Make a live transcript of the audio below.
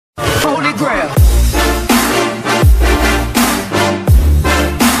holy grail.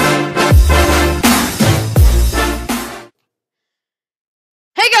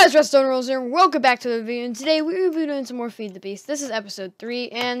 Hey guys, Redstone Rules here. Welcome back to the video, and today we will be doing some more Feed the Beast. This is episode 3,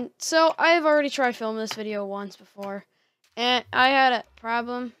 and so I have already tried filming this video once before, and I had a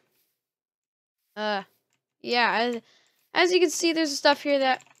problem. Yeah, as you can see, there's stuff here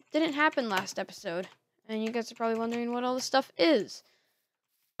that didn't happen last episode, and you guys are probably wondering what all this stuff is.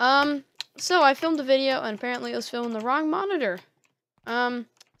 So I filmed a video, and apparently it was filming the wrong monitor.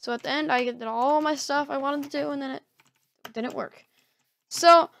 So at the end, I did all my stuff I wanted to do, and then it didn't work.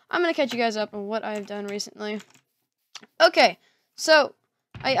 So, I'm going to catch you guys up on what I've done recently. Okay, so,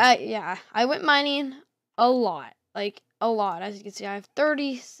 I went mining a lot. Like, a lot. As you can see, I have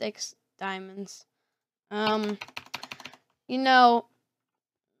 36 diamonds. You know,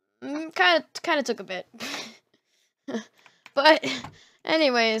 kind of took a bit. But,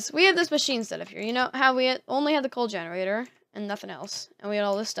 anyways, we have this machine set up here. You know how we only had the coal generator and nothing else. And we had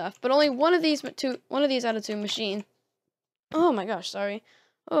all this stuff. But only one of these out of two machines. Oh my gosh, sorry.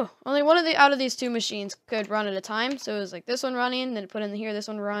 Oh, only one out of these two machines could run at a time. So it was like this one running, then put in here, this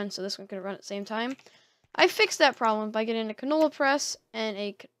one run, so this one could run at the same time. I fixed that problem by getting a canola press and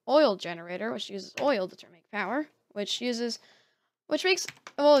a oil generator, which uses oil to make power, which makes,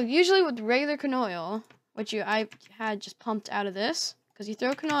 well, usually with regular canola, which I had just pumped out of this, because you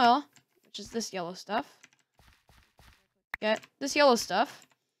throw canola, which is this yellow stuff. Get this yellow stuff.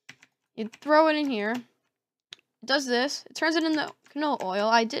 You throw it in here. It does this. It turns it into canola oil.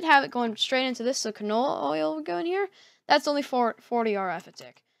 I did have it going straight into this, so canola oil would go in here. That's only 40 RF a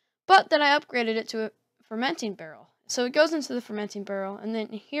tick. But then I upgraded it to a fermenting barrel. So it goes into the fermenting barrel, and then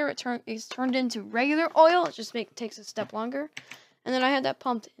here it's turned into regular oil. It just takes a step longer. And then I had that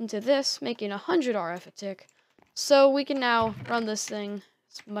pumped into this, making 100 RF a tick. So we can now run this thing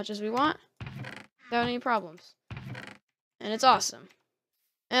as much as we want without any problems. And it's awesome.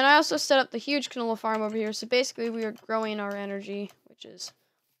 And I also set up the huge canola farm over here, so basically we are growing our energy, which is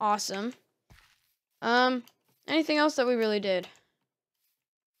awesome. Anything else that we really did?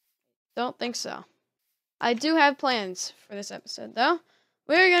 Don't think so. I do have plans for this episode, though.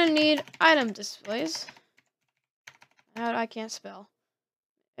 We're gonna need item displays. I can't spell.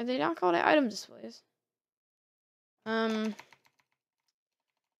 Are they not called item displays? They're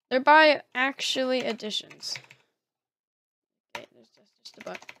by actually additions. Okay, there's just a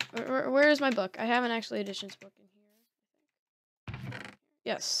book. Where is my book? I have an actually additions book in here.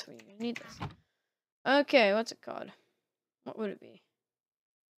 Yes, we need this. Okay, what's it called? What would it be?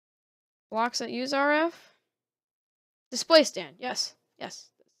 Blocks that use RF? Display stand. Yes,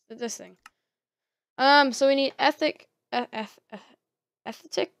 this thing. So we need ethic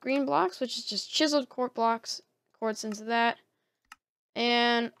green blocks, which is just chiseled quartz into that.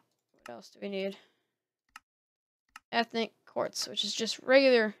 And what else do we need? Ethnic quartz, which is just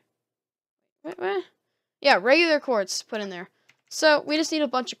regular. What? Yeah, regular quartz put in there. So we just need a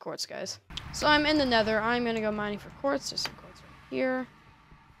bunch of quartz, guys. So I'm in the Nether. I'm gonna go mining for quartz. There's some quartz right here,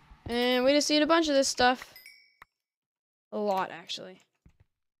 and we just need a bunch of this stuff. A lot, actually.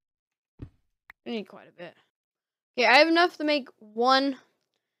 We need quite a bit. Okay, I have enough to make one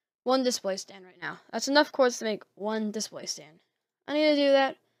display stand right now. That's enough quartz to make one display stand. I need to do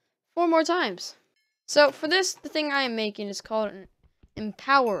that 4 more times. So for this, the thing I am making is called an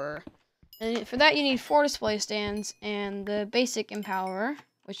empowerer. And for that you need 4 display stands and the basic empowerer,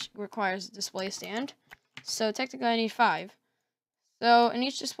 which requires a display stand. So technically I need 5. So in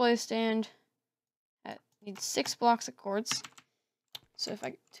each display stand, I need 6 blocks of quartz. So if I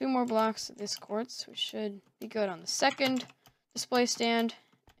get 2 more blocks of this quartz, we should be good on the second display stand.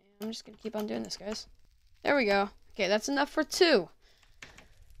 And I'm just going to keep on doing this, guys. There we go. Okay, that's enough for 2.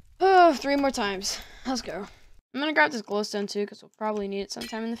 Oh, 3 more times. Let's go. I'm gonna grab this glowstone too, because we'll probably need it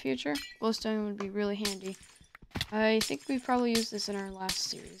sometime in the future. Glowstone would be really handy. I think we probably used this in our last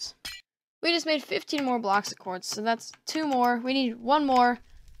series. We just made 15 more blocks of quartz, so that's 2 more. We need 1 more.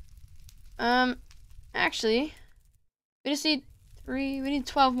 Actually, we just need 3. We need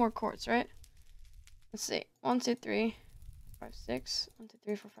 12 more quartz, right? Let's see. 1, 2, 3, 4, 5, 6. 1, 2,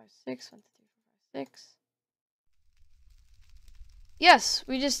 3, 4, 5, 6. 1, 2, 3, 4, 5, 6. Yes,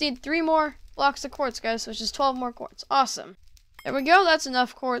 we just need 3 more blocks of quartz, guys, which is 12 more quartz. Awesome. There we go. That's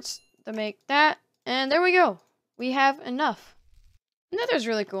enough quartz to make that. And there we go. We have enough. Nether's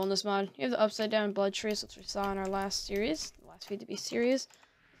really cool in this mod. You have the upside down blood trees, which we saw in our last series, the last Feed the Beast series.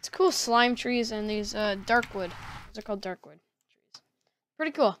 It's cool slime trees and these darkwood. Those are called darkwood trees.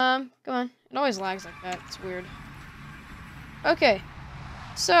 Pretty cool. Come on. It always lags like that. It's weird. Okay.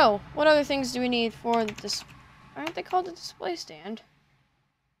 So, what other things do we need for this? Aren't they called a display stand?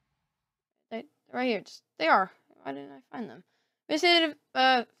 right here. They are. Why didn't I find them? We just needed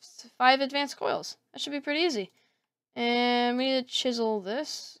 5 advanced coils. That should be pretty easy. And we need to chisel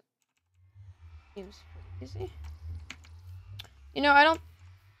this. Seems pretty easy. You know, I don't...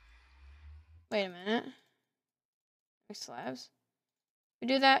 Wait a minute. Make slabs. We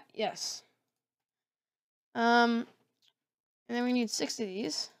do that? Yes. And then we need 6 of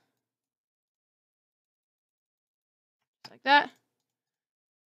these. Just like that.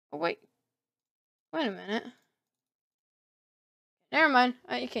 Oh, wait. Wait a minute. Never mind.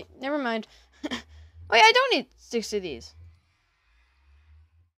 Okay, never mind. Wait, I don't need 6 of these.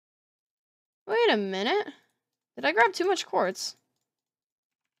 Wait a minute. Did I grab too much quartz?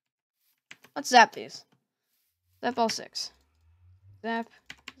 Let's zap these. Zap all 6. Zap.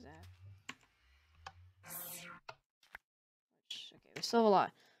 Okay, we still have a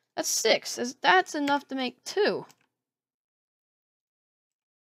lot. That's 6. That's enough to make 2.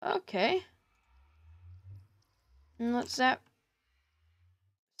 Okay. And let's zap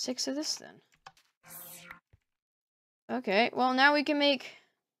 6 of this then. Okay, well now we can make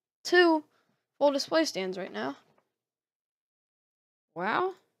 2 full display stands right now.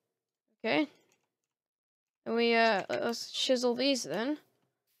 Wow. Okay. And we let's chisel these then.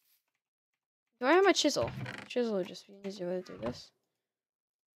 Do I have my chisel? Chisel would just be an easier way to do this.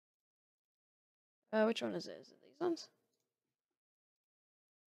 Which one is it? Is it these ones?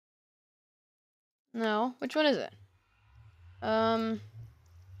 No. Which one is it?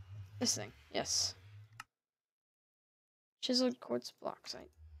 This thing. Yes. Chiseled quartz blocks.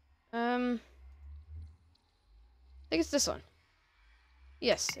 I think it's this one.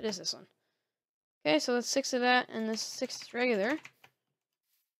 Yes, it is this one. Okay, so that's 6 of that, and this 6 is regular.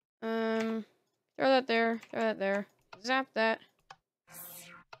 Throw that there, zap that.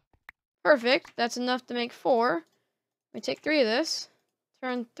 Perfect, that's enough to make 4. We take 3 of this,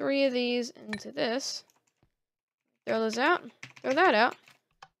 turn 3 of these into this. Throw those out, throw that out,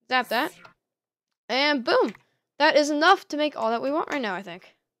 zap that, and boom! That is enough to make all that we want right now, I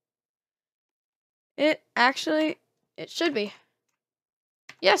think. It should be.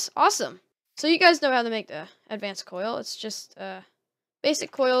 Yes, awesome. So you guys know how to make the advanced coil. It's just basic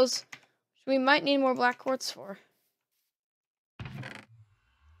coils, which we might need more black quartz for.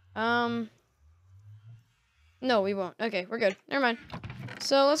 No, we won't. Okay, we're good. Never mind.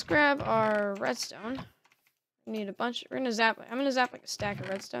 So let's grab our redstone. We need a bunch. We're gonna zap. I'm gonna zap like a stack of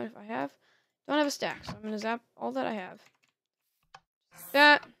redstone if I have. Don't have a stack, so I'm gonna zap all that I have.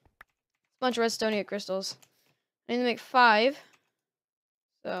 That. A bunch of redstone crystals. I need to make 5.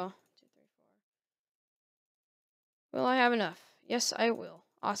 So 2, 3, 4. Will I have enough? Yes, I will.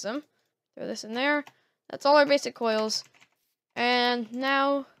 Awesome. Throw this in there. That's all our basic coils. And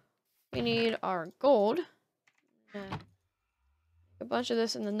now we need our gold. A bunch of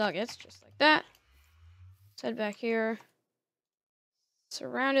this in the nuggets, just like that. Let's head back here.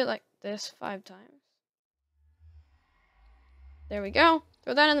 Surround it like this 5 times. There we go.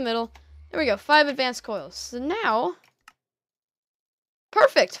 Throw that in the middle. There we go. 5 advanced coils. So now,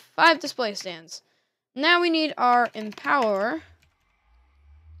 perfect. 5 display stands. Now we need our empower.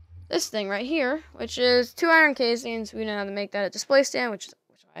 This thing right here, which is 2 iron casings. We know how to make that a display stand, which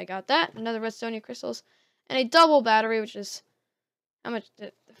I got that. Another redstone crystals. And a double battery, which is how much?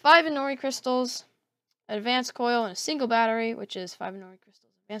 5 Inori crystals, an advanced coil, and a single battery, which is 5 Inori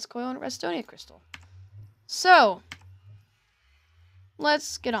crystals, advanced coil, and a redstone crystal. So,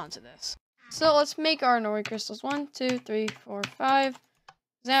 let's get on to this. So, let's make our Inori crystals. 1, 2, 3, 4, 5.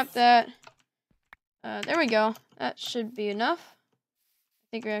 Zap that. There we go. That should be enough. I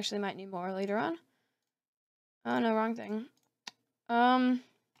think we actually might need more later on. Oh, no, wrong thing. There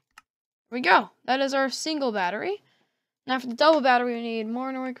we go. That is our single battery. Now for the double battery, we need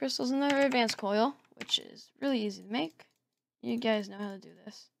more Inori crystals and another advanced coil, which is really easy to make. You guys know how to do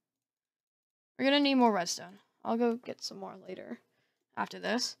this. We're going to need more redstone. I'll go get some more later after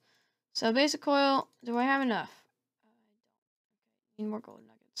this. So basic coil, do I have enough? Need more gold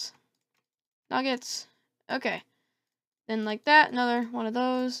nuggets. Nuggets. Okay. Then like that, another one of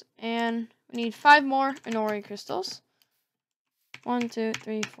those. And we need 5 more Inori crystals. 1, 2,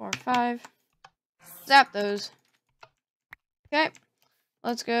 3, 4, 5. Zap those. Okay.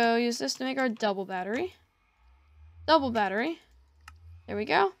 Let's go use this to make our double battery. Double battery. There we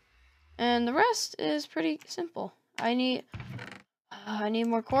go. And the rest is pretty simple. I need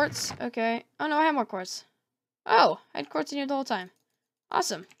more quartz. Okay. Oh no, I have more quartz. Oh, I had quartz in here the whole time.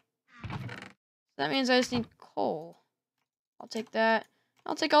 Awesome. That means I just need coal. I'll take that.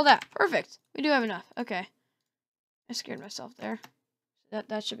 I'll take all that. Perfect. We do have enough. Okay. I scared myself there.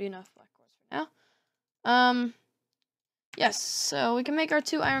 That should be enough black quartz for now. Yes, so we can make our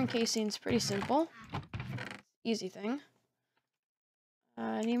 2 iron casings pretty simple. Easy thing.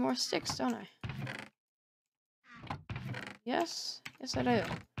 I need more sticks, don't I? Yes, yes I do.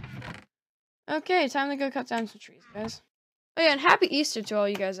 Okay, time to go cut down some trees, guys. Oh yeah, and happy Easter to all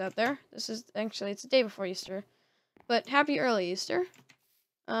you guys out there. This is actually, it's the day before Easter. But happy early Easter.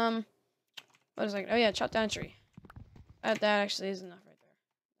 What is that? Oh yeah, chop down a tree. That actually is enough right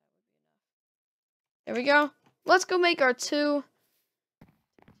there. There we go. Let's go make our two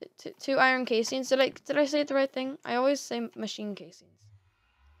iron casings. Did I say it the right thing? I always say machine casings.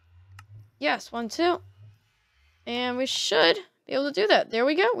 Yes, 1, 2. And we should be able to do that. There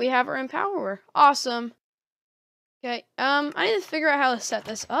we go. We have our empowerer. Awesome. Okay, I need to figure out how to set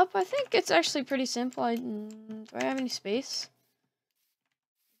this up. I think it's actually pretty simple. Do I have any space?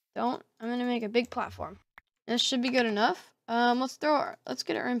 Don't. I'm gonna make a big platform. This should be good enough. Let's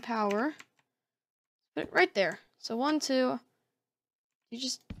get our empower. Put it right there. So 1, 2. You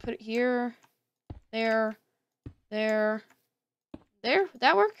just put it here, there. Would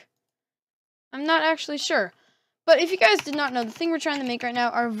that work? I'm not actually sure. But if you guys did not know, the thing we're trying to make right now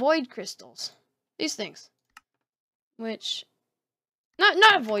are void crystals. These things. Which,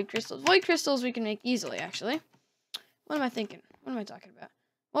 not void crystals. Void crystals we can make easily, actually. What am I thinking? What am I talking about?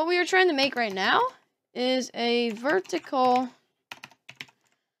 What we are trying to make right now is a vertical,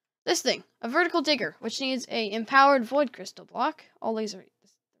 this thing, a vertical digger, which needs a empowered void crystal block. All these are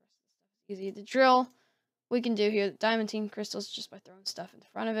easy to drill. We can do here the diamantine crystals just by throwing stuff in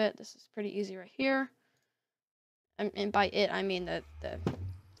front of it. This is pretty easy right here. And by it, I mean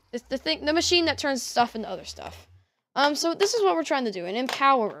the machine that turns stuff into other stuff. So this is what we're trying to do, an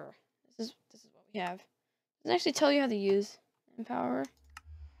empowerer. This is what we have. Does it actually tell you how to use empowerer?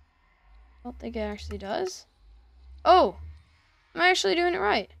 I don't think it actually does. Oh, am I actually doing it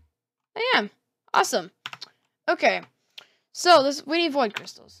right? I am. Awesome. Okay, so we need void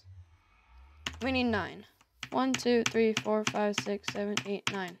crystals. We need 9. 1, 2, 3, 4, 5, 6, 7,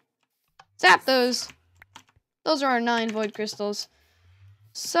 8, 9. Zap those. Those are our 9 void crystals.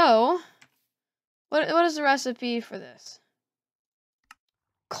 So, what is the recipe for this?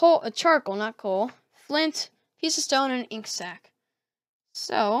 Coal, charcoal, not coal. Flint, piece of stone, and an ink sac.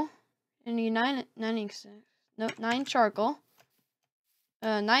 So, I need 9 ink sacs. No, 9 charcoal.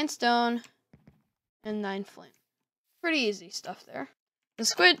 9 stone, and 9 flint. Pretty easy stuff there.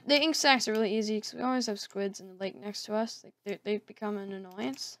 The ink sacs are really easy because we always have squids in the lake next to us. They've become an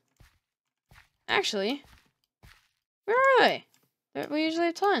annoyance. Actually, where are they? We usually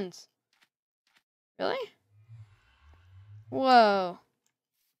have tons. Really? Whoa.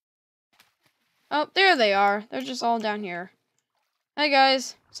 Oh, there they are. They're just all down here. Hey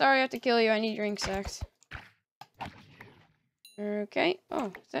guys, sorry I have to kill you. I need your ink sacs. Okay. Oh,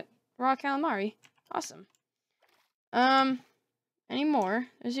 is that raw calamari? Awesome. Any more?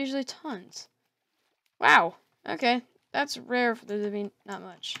 There's usually tons. Wow. Okay. That's rare for there to be not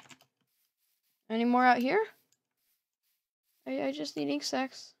much. Any more out here? I just need ink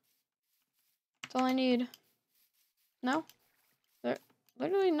sacs. That's all I need. No? There's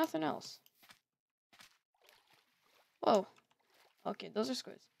literally nothing else. Whoa. Okay, those are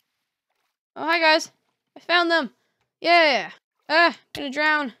squids. Oh, hi guys. I found them. Yeah. Ah, gonna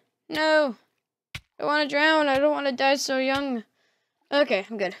drown. No. I want to drown. I don't want to die so young. Okay,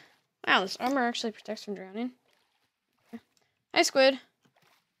 I'm good. Wow, this armor actually protects from drowning. Okay. Hi, squid.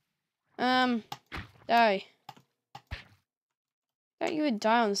 Die. Thought you would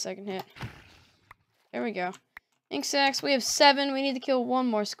die on the second hit. There we go. Ink sacs. We have 7. We need to kill 1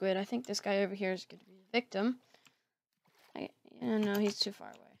 more squid. I think this guy over here is going to be the victim. No, he's too far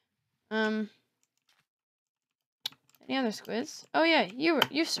away. Any other squids? Oh yeah,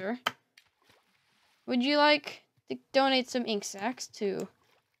 you sir. Would you like to donate some ink sacs to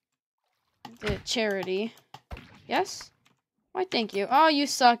the charity? Yes? Why, thank you. Oh, you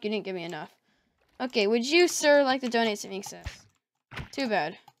suck. You didn't give me enough. Okay, would you, sir, like to donate some ink sacs? Too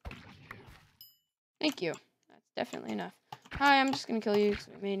bad. Thank you. That's definitely enough. Hi, I'm just gonna kill you because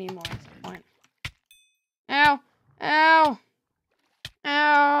we may need more at some point. Ow! Ow!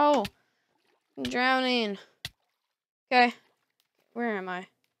 Ow! I'm drowning. Okay. Where am I?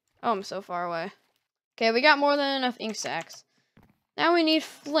 Oh, I'm so far away. Okay, we got more than enough ink sacs. Now we need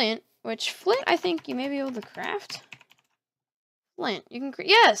flint, which flint I think you may be able to craft. Flint. You can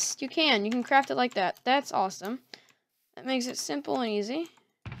yes, you can. You can craft it like that. That's awesome. That makes it simple and easy.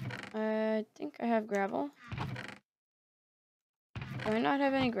 I think I have gravel. Do I not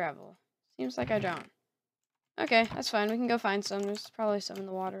have any gravel? Seems like I don't. Okay, that's fine. We can go find some. There's probably some in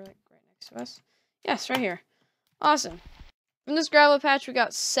the water, like right next to us. Yes, right here. Awesome. From this gravel patch, we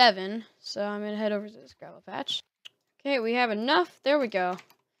got 7. So I'm gonna head over to this gravel patch. Okay, we have enough. There we go.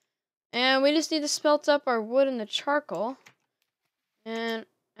 And we just need to smelt up our wood and the charcoal. And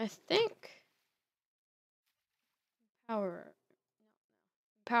I think power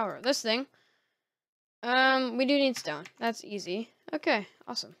this thing. We do need stone. That's easy. Okay,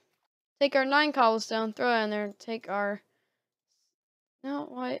 awesome. Take our 9 cobblestone, throw it in there, take our... No,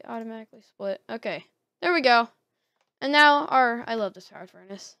 why automatically split? Okay, there we go. And now I love this powered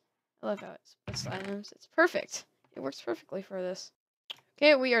furnace. I love how it splits items. It's perfect. It works perfectly for this.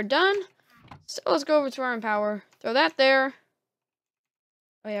 Okay, we are done. So let's go over to our empower. Throw that there.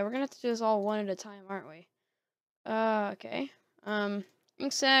 Oh yeah, we're gonna have to do this all one at a time, aren't we? Okay.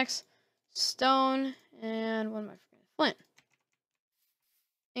 Ink sacks, stone, and what am I forgetting? Flint.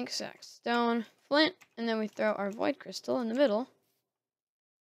 Ink sack, stone, flint, and then we throw our void crystal in the middle.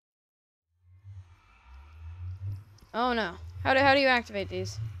 Oh no. How do you activate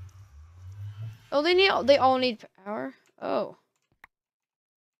these? Oh, they all need power. Oh.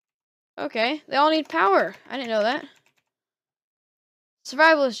 Okay, they all need power. I didn't know that.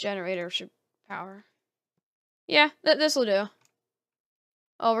 Survivalist generator should power. Yeah, this will do.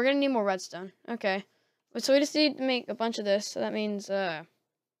 Oh, we're gonna need more redstone. Okay. So we just need to make a bunch of this. So that means 10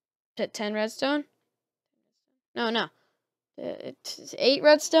 redstone. No. It's 8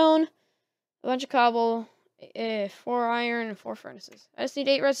 redstone, a bunch of cobble, 4 iron, and 4 furnaces. I just need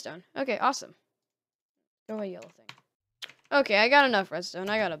 8 redstone. Okay, awesome. Go away, yellow thing. Okay, I got enough redstone.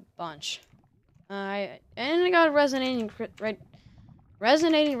 I got a bunch. And I got a resonating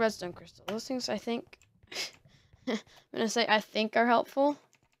redstone crystal. Those things I think I'm gonna say I think are helpful.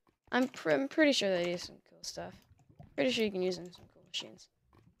 I'm pretty sure they do some cool stuff. Pretty sure you can use them in some cool machines.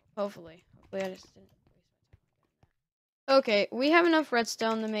 Hopefully I just didn't waste my time. Okay, we have enough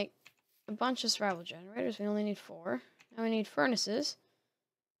redstone to make a bunch of survival generators. We only need 4. Now we need furnaces.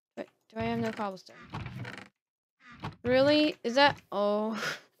 But do I have no cobblestone? Really? Is that... Oh.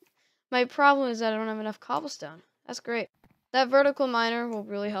 My problem is that I don't have enough cobblestone. That's great. That vertical miner will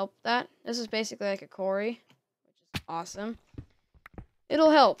really help that. This is basically like a quarry, which is awesome.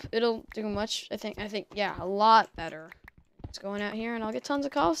 It'll help. It'll do much, I think, yeah, a lot better. It's going out here and I'll get tons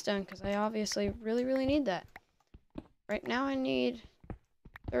of cobblestone because I obviously really, really need that. Right now I need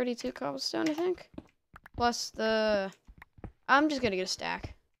 32 cobblestone, I think. Plus the... I'm just gonna get a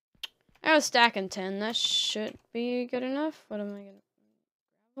stack. I got a stack and 10. That should be good enough. What am I gonna...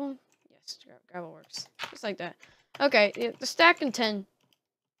 Gravel? Yes, gravel works. Just like that. Okay, yeah, the stack and 10...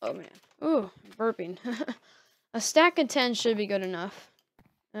 Oh, man. Ooh, I'm burping. A stack and 10 should be good enough.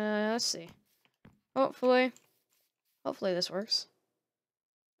 Let's see. Hopefully this works.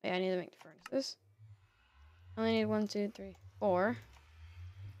 Yeah, I need to make the furnaces. I only need 1, 2, 3, 4.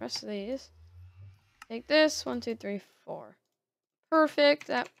 Rest of these. Take this. 1, 2, 3, 4. Perfect.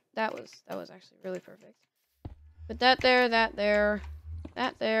 That was actually really perfect. Put that there, that there,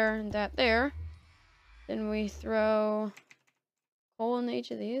 that there, and that there. Then we throw coal in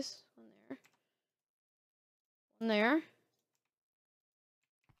each of these. One there.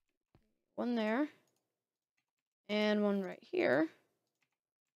 One there. And one right here.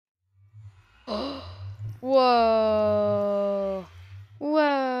 Oh! Whoa!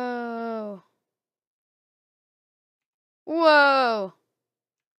 Whoa! Whoa!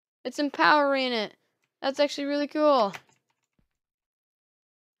 It's empowering it. That's actually really cool.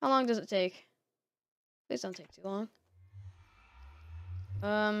 How long does it take? Please don't take too long.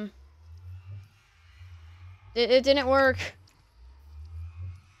 It didn't work.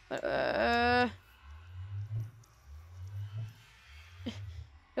 Don't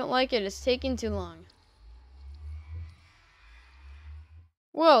like it. It's taking too long.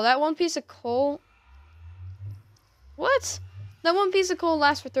 Whoa, that one piece of coal... What? That one piece of coal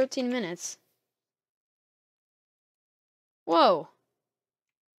lasts for 13 minutes. Whoa.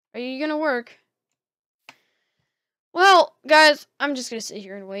 Are you gonna work? Well, guys, I'm just gonna sit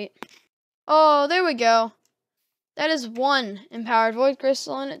here and wait. Oh, there we go. That is 1 empowered void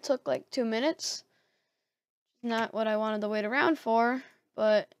crystal, and it took like 2 minutes. Not what I wanted to wait around for,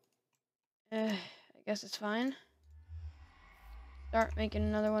 but I guess it's fine. Start making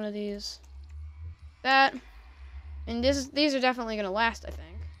another one of these. That. And these are definitely gonna last, I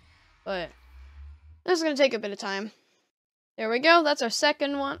think. But this is gonna take a bit of time. There we go. That's our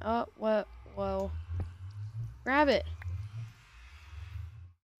second one. Oh, whoa. Grab it.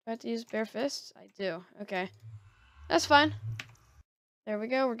 Do I have to use bare fists? I do. Okay. That's fine. There we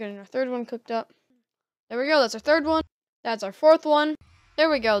go. We're getting our 3rd one cooked up. There we go. That's our 3rd one. That's our 4th one. There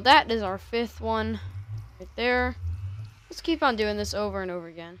we go. That is our 5th one. Right there. Let's keep on doing this over and over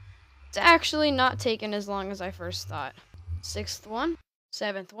again. It's actually not taking as long as I first thought. 6th one.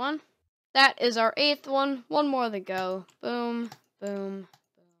 7th one. That is our 8th one. One more to go. Boom, boom,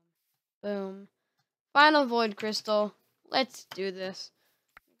 boom, boom. Final void crystal. Let's do this.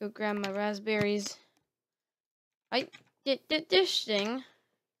 Go grab my raspberries. I did this thing.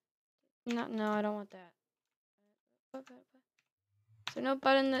 No, I don't want that. Is there no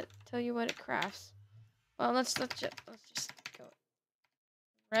button that tell you what it crafts? Well, let's just go.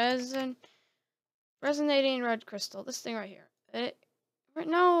 Resonating red crystal. This thing right here.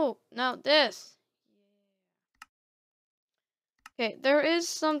 No, this. Okay, there is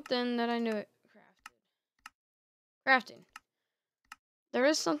something that I knew it crafting. There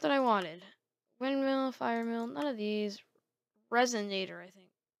is something I wanted. Windmill, fire mill, none of these. Resonator, I think.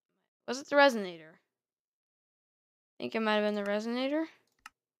 Was it the resonator? I think it might have been the resonator.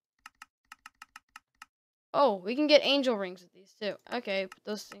 Oh, we can get angel rings with these too. Okay, but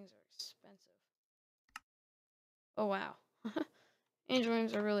those things are expensive. Oh, wow. Angel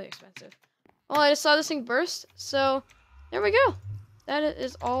rings are really expensive. Oh, I just saw this thing burst, so there we go. That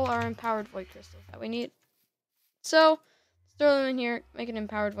is all our empowered void crystals that we need. So, let's throw them in here, make an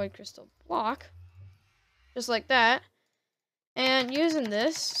empowered void crystal block. Just like that. And using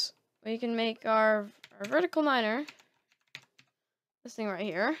this, we can make our vertical miner. This thing right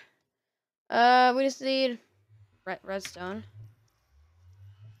here. We just need redstone.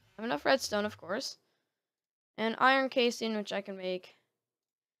 I have enough redstone, of course. And iron casing, which I can make.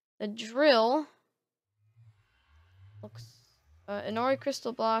 The drill looks Inori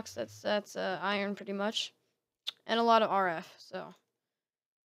crystal blocks. That's iron pretty much, and a lot of RF. So,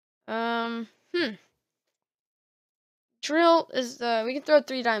 drill is we can throw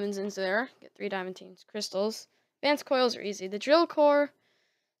 3 diamonds into there. Get 3 diamantine crystals. Advanced coils are easy. The drill core,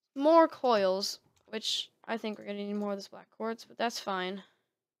 more coils, which I think we're gonna need more of this black quartz, but that's fine.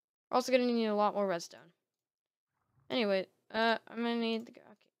 We're also gonna need a lot more redstone. Anyway, I'm gonna need okay.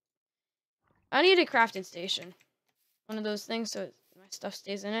 I need a crafting station. One of those things so my stuff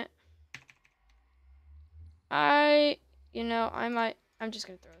stays in it. I'm just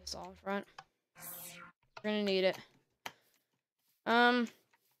gonna throw this all in front. We're gonna need it.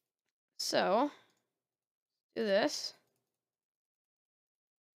 So, do this.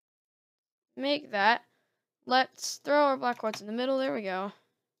 Make that. Let's throw our black quartz in the middle. There we go.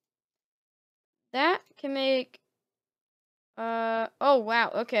 That can make, oh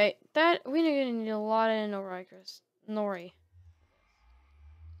wow, okay. We're gonna need a lot of Nori.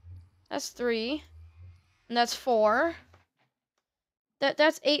 That's 3. And that's 4.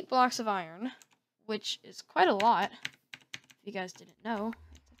 That's 8 blocks of iron, which is quite a lot. If you guys didn't know,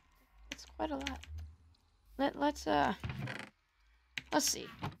 it's quite a lot. Let's see.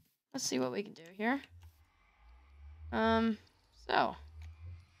 Let's see what we can do here. So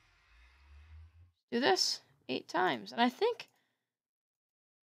do this 8 times, and I think.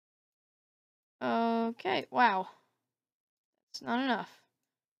 Okay, wow. It's not enough.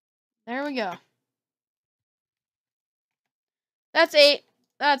 There we go. That's 8.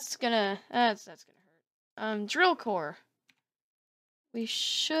 That's gonna hurt. Drill core. We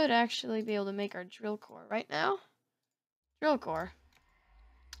should actually be able to make our drill core right now. Drill core.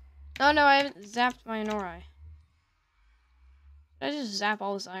 Oh no, I haven't zapped my Inori. Did I just zap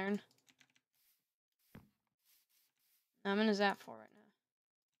all this iron? No, I'm gonna zap 4 right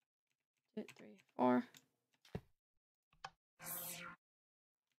now. 2, 3, 4.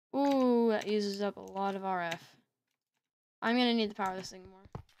 Ooh, that uses up a lot of RF. I'm gonna need to power this thing more.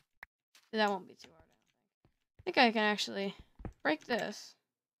 That won't be too hard, I think I can actually break this.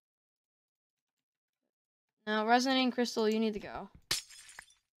 Now, resonating crystal, you need to go.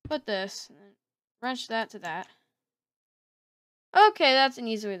 Put this, and then wrench that to that. Okay, that's an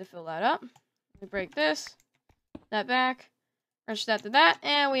easy way to fill that up. We break this, that back, wrench that to that,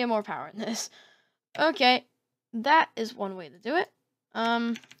 and we have more power in this. Okay, that is one way to do it.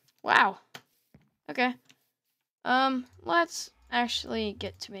 Wow. Okay. Let's actually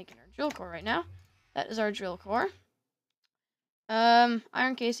get to making our drill core right now. That is our drill core.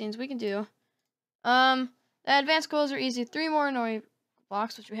 Iron casings we can do. The advanced coils are easy. 3 more Inori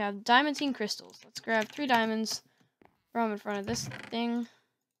blocks, which we have diamantine crystals. Let's grab 3 diamonds. Throw them in front of this thing.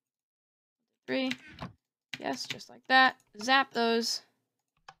 3. Yes, just like that. Zap those.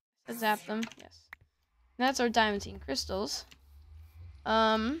 Zap them. Yes. And that's our diamantine crystals.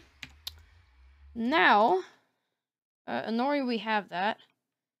 Now, Inori, we have that.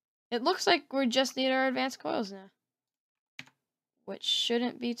 It looks like we just need our advanced coils now, which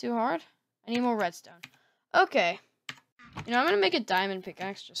shouldn't be too hard. I need more redstone. Okay. I'm gonna make a diamond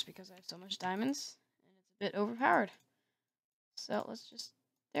pickaxe just because I have so much diamonds, and it's a bit overpowered. So let's just,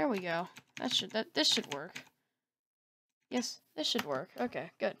 there we go. This should work. Yes, this should work. Okay,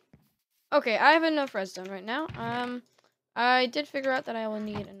 good. Okay, I have enough redstone right now. I did figure out that I will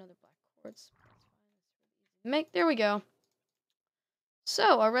need another black quartz. There we go.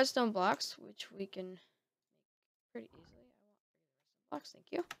 So, our redstone blocks, which we can make pretty easily. I want blocks, thank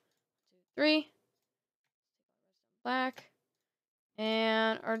you. 1, 2, 3. Black.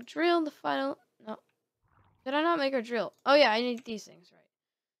 And our drill, the final... No. Did I not make our drill? Oh, yeah, I need these things, right.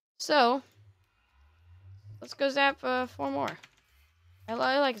 So, let's go zap 4 more. I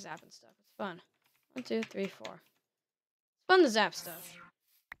like zapping stuff. It's fun. 1, 2, 3, 4. It's fun to zap stuff.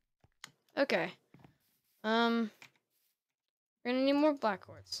 Okay. We're gonna need more black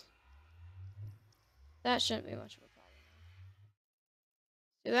quartz. That shouldn't be much of a problem.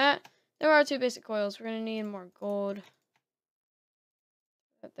 Do that. There are 2 basic coils. We're gonna need more gold.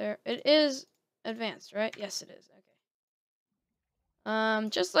 Right there. It is advanced, right? Yes, it is. Okay.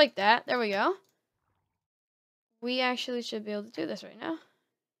 Just like that. There we go. We actually should be able to do this right now.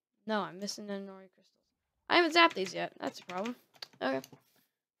 No, I'm missing the nori crystals. I haven't zapped these yet. That's a problem. Okay.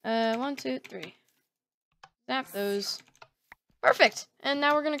 1, 2, 3. Zap those. Perfect. And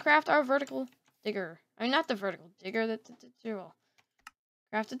now we're gonna craft our vertical digger. I mean, not the vertical digger, the drill.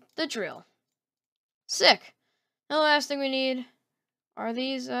 Crafted the drill. Sick. And the last thing we need are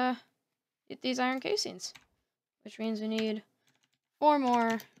these iron casings, which means we need 4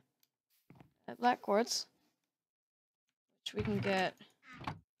 more black quartz, which we can get.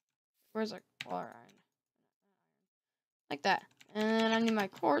 Where's our iron? Like that. And then I need my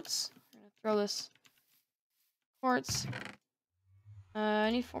quartz. I'm gonna throw this quartz.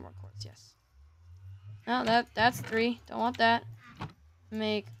 I need 4 more quartz. Yes. No, that's 3. Don't want that.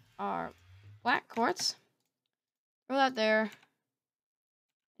 Make our black quartz. Throw that there.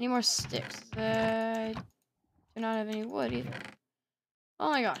 Any more sticks? I do not have any wood either. Oh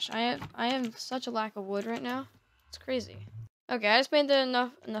my gosh, I have such a lack of wood right now. It's crazy. Okay, I just made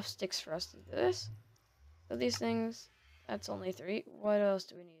enough sticks for us to do this. So these things, that's only 3. What else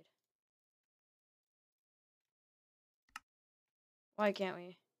do we need? Why can't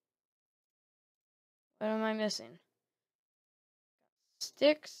we? What am I missing?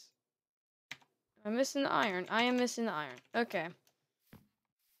 Sticks. I'm missing the iron. I am missing the iron. Okay.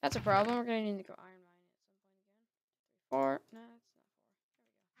 That's a problem. We're gonna need to go iron mining at some point again. 4. No, it's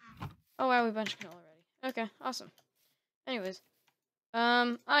not 4. There we go. Oh wow, we bunched coal already. Okay, awesome. Anyways.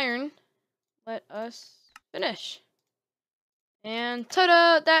 Iron. Let us finish. And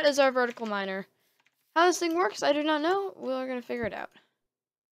ta-da! That is our vertical miner. How this thing works, I do not know. We're gonna figure it out.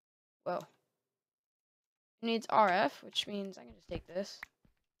 Whoa. It needs RF, which means I can just take this.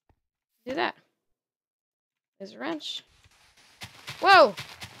 Do that. There's a wrench. Whoa!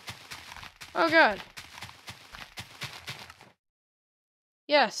 Oh god.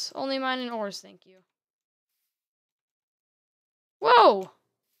 Yes, only mining ores, thank you. Whoa!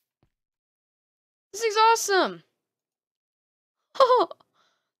 This thing's awesome! Oh,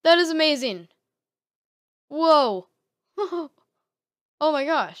 that is amazing. Whoa. Oh my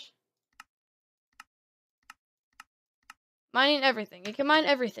gosh. Mining everything. It can mine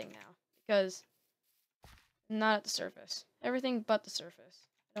everything now. Because not at the surface. Everything but the surface.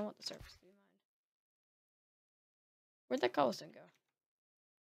 I don't want the surface to be mined. Where'd that cobblestone go?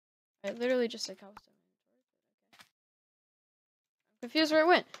 I literally just said cobblestone. I'm confused where it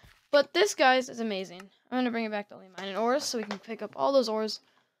went. But this, guys, is amazing. I'm going to bring it back to only mining ores so we can pick up all those ores.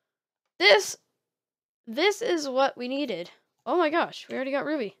 This is what we needed. Oh my gosh, we already got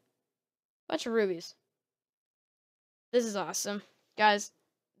ruby. Bunch of rubies. This is awesome. Guys,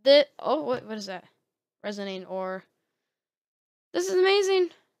 oh, what is that? Resonating ore. This is amazing.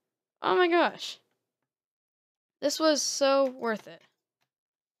 Oh my gosh. This was so worth it.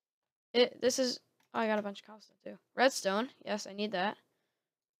 Oh, I got a bunch of cobblestone too. Redstone. Yes, I need that.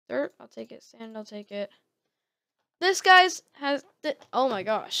 Dirt, I'll take it. Sand, I'll take it. This, guys, oh my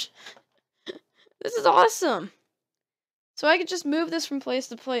gosh. This is awesome. So I could just move this from place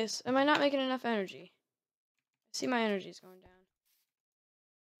to place. Am I not making enough energy? I see my energy's going down.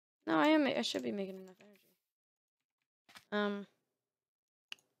 No, I should be making enough energy. I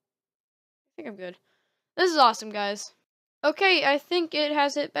think I'm good. This is awesome, guys. Okay, I think it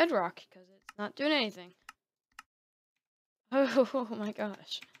has hit bedrock because it's not doing anything. Oh my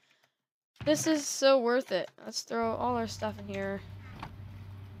gosh. This is so worth it. Let's throw all our stuff in here.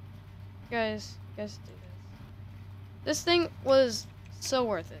 You guys do this. This thing was so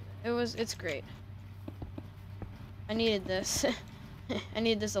worth it. It's great. I needed this. I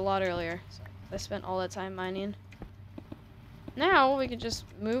needed this a lot earlier. So I spent all that time mining. Now we can just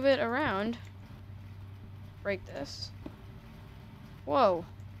move it around. Break this. Whoa.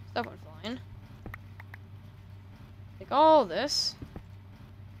 Stuff went flying. Take all this.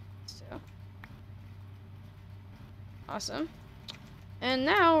 Awesome. And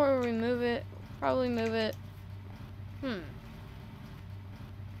now we'll remove it. Probably move it. Move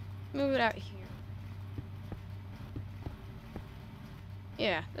it out here.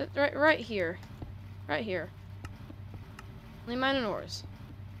 Yeah, right here. Right here. Only mine and ores.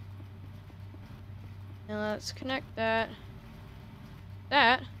 And let's connect that.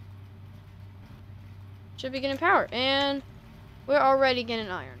 That should be getting power. And we're already getting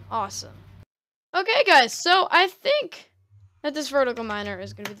iron. Awesome. Okay, guys. So I think that this vertical miner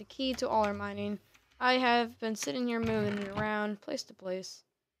is going to be the key to all our mining. I have been sitting here moving it around place to place.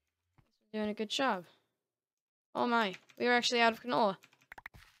 Doing a good job. Oh my. We are actually out of canola.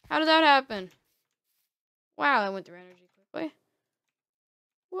 How did that happen? Wow, that went through energy quickly.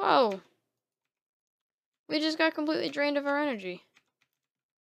 Whoa. We just got completely drained of our energy.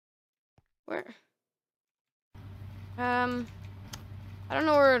 Where? I don't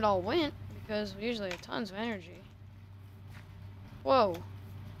know where it all went, because we usually have tons of energy. Whoa.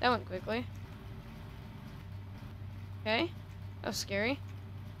 That went quickly. Okay. That was scary.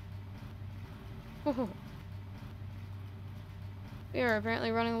 We are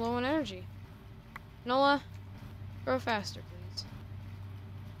apparently running low on energy. Canola, grow faster, please.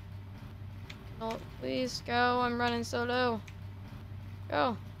 Canola, please, go. I'm running so low.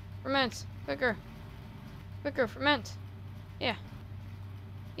 Go. Ferment. Quicker. Quicker, ferment. Yeah.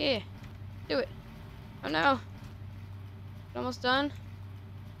 Yeah. Do it. Oh no. Almost done?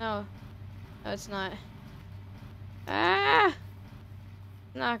 No. No, it's not. Ah!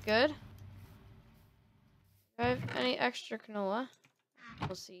 Not good. Do I have any extra canola?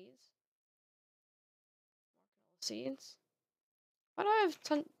 Canola seeds. More canola seeds. Why do I have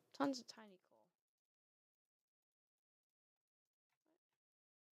tons of tiny coal?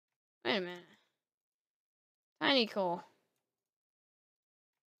 Wait a minute. Tiny coal.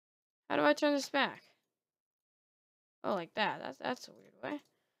 How do I turn this back? Oh, like that. That's a weird way.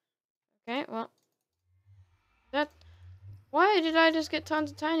 Okay, well. Why did I just get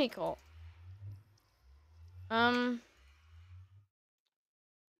tons of tiny coal? Okay,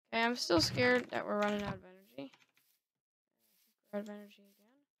 I'm still scared that we're running out of energy. We're out of energy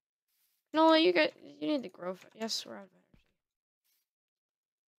again. No, you need to grow. Yes, we're out of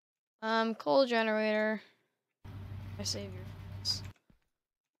energy. Coal generator. My savior at this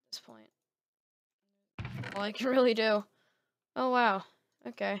point. All I can really do. Oh wow.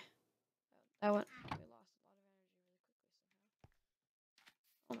 Okay. That went. We lost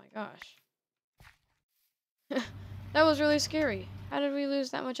a lot of energy really quickly somehow. Oh my gosh. That was really scary. How did we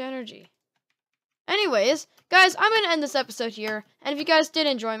lose that much energy? Anyways, guys, I'm going to end this episode here. And if you guys did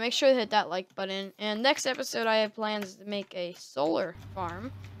enjoy, make sure to hit that like button. And next episode, I have plans to make a solar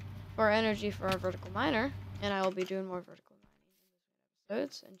farm for energy for our vertical miner. And I will be doing more vertical mining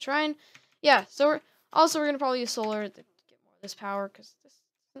episodes. And trying, yeah, so we're going to probably use solar to get more of this power. Because this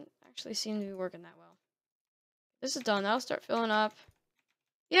doesn't actually seem to be working that well. This is done. That'll start filling up.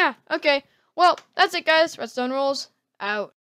 Yeah, okay. Well, that's it, guys. Redstone Rules, out.